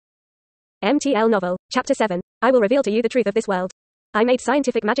mtlnovel, Chapter 7. I will reveal to you the truth of this world. I made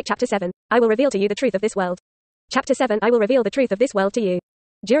scientific magic. Chapter 7. I will reveal to you the truth of this world. Chapter 7. I will reveal the truth of this world to you.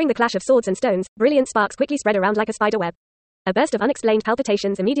 During the clash of swords and stones, brilliant sparks quickly spread around like a spider web. A burst of unexplained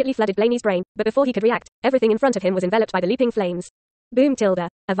palpitations immediately flooded Blaney's brain, but before he could react, everything in front of him was enveloped by the leaping flames. Boom tilde.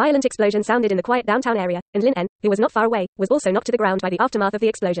 A violent explosion sounded in the quiet downtown area, and Lin En, who was not far away, was also knocked to the ground by the aftermath of the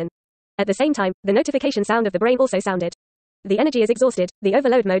explosion. At the same time, the notification sound of the brain also sounded. The energy is exhausted, the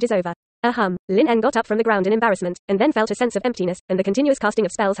overload mode is over. Lin En got up from the ground in embarrassment, and then felt a sense of emptiness, and the continuous casting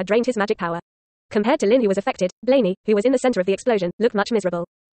of spells had drained his magic power. Compared to Lin, who was affected, Blaney, who was in the center of the explosion, looked much miserable.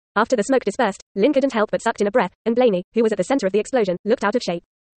 After the smoke dispersed, Lin couldn't help but sucked in a breath, and Blaney, who was at the center of the explosion, looked out of shape.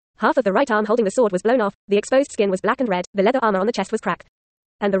 Half of the right arm holding the sword was blown off, the exposed skin was black and red, the leather armor on the chest was cracked,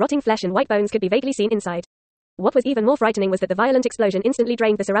 and the rotting flesh and white bones could be vaguely seen inside. What was even more frightening was that the violent explosion instantly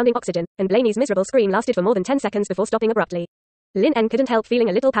drained the surrounding oxygen, and Blaney's miserable scream lasted for more than 10 seconds before stopping abruptly. Lin En couldn't help feeling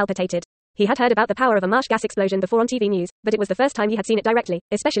a little palpitated. He had heard about the power of a marsh gas explosion before on TV news, but it was the first time he had seen it directly,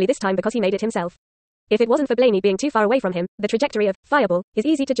 especially this time because he made it himself. If it wasn't for Blaney being too far away from him, the trajectory of fireball is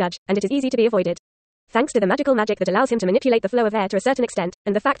easy to judge, and it is easy to be avoided. Thanks to the magical magic that allows him to manipulate the flow of air to a certain extent,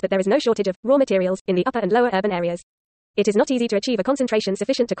 and the fact that there is no shortage of raw materials in the upper and lower urban areas, it is not easy to achieve a concentration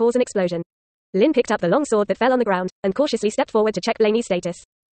sufficient to cause an explosion. Lin picked up the long sword that fell on the ground, and cautiously stepped forward to check Blaney's status.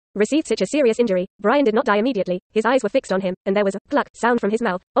 Received such a serious injury, Brian did not die immediately, his eyes were fixed on him, and there was a cluck sound from his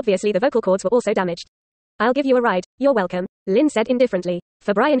mouth, obviously the vocal cords were also damaged. I'll give you a ride, you're welcome, Lin said indifferently.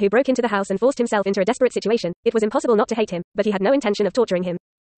 For Brian, who broke into the house and forced himself into a desperate situation, it was impossible not to hate him, but he had no intention of torturing him.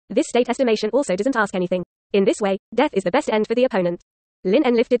 This state estimation also doesn't ask anything. In this way, death is the best end for the opponent. Lin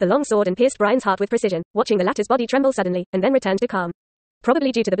En lifted the long sword and pierced Brian's heart with precision, watching the latter's body tremble suddenly, and then returned to calm.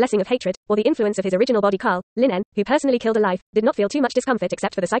 Probably due to the blessing of hatred, or the influence of his original body Carl, Lin En, who personally killed a life, did not feel too much discomfort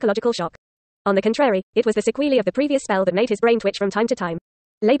except for the psychological shock. On the contrary, it was the sequelae of the previous spell that made his brain twitch from time to time.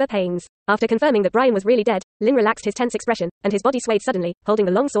 Labor pains. After confirming that Brian was really dead, Lin relaxed his tense expression, and his body swayed suddenly, holding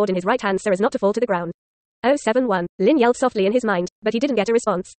the long sword in his right hand so as not to fall to the ground. 071. Lin yelled softly in his mind, but he didn't get a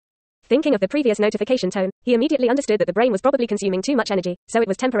response. Thinking of the previous notification tone, he immediately understood that the brain was probably consuming too much energy, so it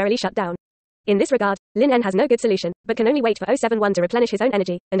was temporarily shut down. In this regard, Lin En has no good solution, but can only wait for 071 to replenish his own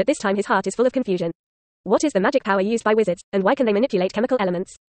energy, and at this time his heart is full of confusion. What is the magic power used by wizards, and why can they manipulate chemical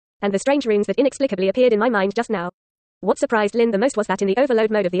elements? And the strange runes that inexplicably appeared in my mind just now. What surprised Lin the most was that in the overload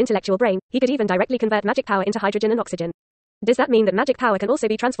mode of the intellectual brain, he could even directly convert magic power into hydrogen and oxygen. Does that mean that magic power can also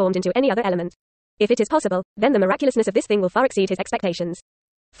be transformed into any other element? If it is possible, then the miraculousness of this thing will far exceed his expectations.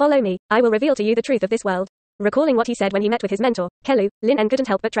 Follow me, I will reveal to you the truth of this world. Recalling what he said when he met with his mentor, Kelu, Lin En couldn't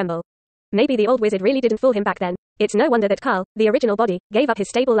help but tremble. Maybe the old wizard really didn't fool him back then. It's no wonder that Carl, the original body, gave up his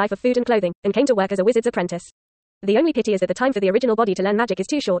stable life of food and clothing, and came to work as a wizard's apprentice. The only pity is that the time for the original body to learn magic is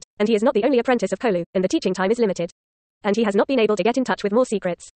too short, and he is not the only apprentice of Kolu, and the teaching time is limited. And he has not been able to get in touch with more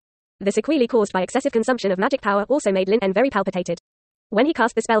secrets. The sequelae caused by excessive consumption of magic power also made Lin En very palpitated. When he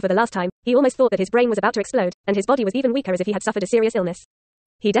cast the spell for the last time, he almost thought that his brain was about to explode, and his body was even weaker as if he had suffered a serious illness.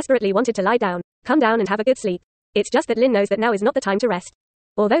 He desperately wanted to lie down, come down and have a good sleep. It's just that Lin knows that now is not the time to rest.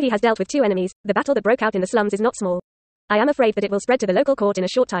 Although he has dealt with 2 enemies, the battle that broke out in the slums is not small. I am afraid that it will spread to the local court in a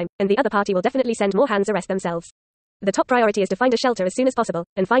short time, and the other party will definitely send more hands arrest themselves. The top priority is to find a shelter as soon as possible,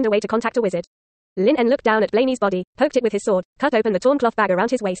 and find a way to contact a wizard. Lin En looked down at Blaney's body, poked it with his sword, cut open the torn cloth bag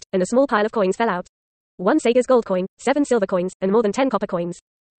around his waist, and a small pile of coins fell out. 1 Sager's gold coin, 7 silver coins, and more than 10 copper coins.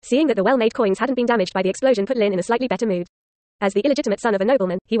 Seeing that the well-made coins hadn't been damaged by the explosion put Lin in a slightly better mood. As the illegitimate son of a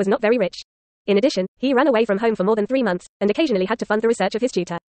nobleman, he was not very rich. In addition, he ran away from home for more than 3 months, and occasionally had to fund the research of his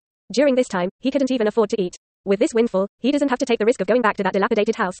tutor. During this time, he couldn't even afford to eat. With this windfall, he doesn't have to take the risk of going back to that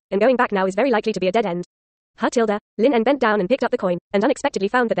dilapidated house, and going back now is very likely to be a dead end. Lin En bent down and picked up the coin, and unexpectedly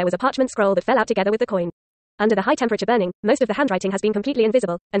found that there was a parchment scroll that fell out together with the coin. Under the high temperature burning, most of the handwriting has been completely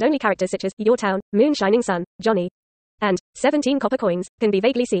invisible, and only characters such as your town, moon shining sun, Johnny, and 17 copper coins can be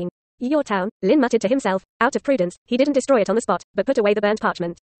vaguely seen. Your town, Lin muttered to himself. Out of prudence, he didn't destroy it on the spot, but put away the burnt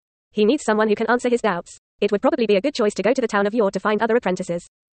parchment. He needs someone who can answer his doubts. It would probably be a good choice to go to the town of Yor to find other apprentices.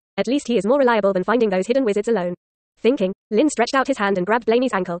 At least he is more reliable than finding those hidden wizards alone. Thinking, Lin stretched out his hand and grabbed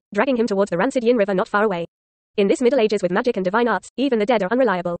Blaney's ankle, dragging him towards the rancid Yin River not far away. In this Middle Ages with magic and divine arts, even the dead are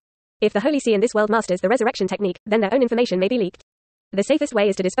unreliable. If the Holy See in this world masters the resurrection technique, then their own information may be leaked. The safest way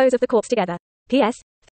is to dispose of the corpse together. P.S.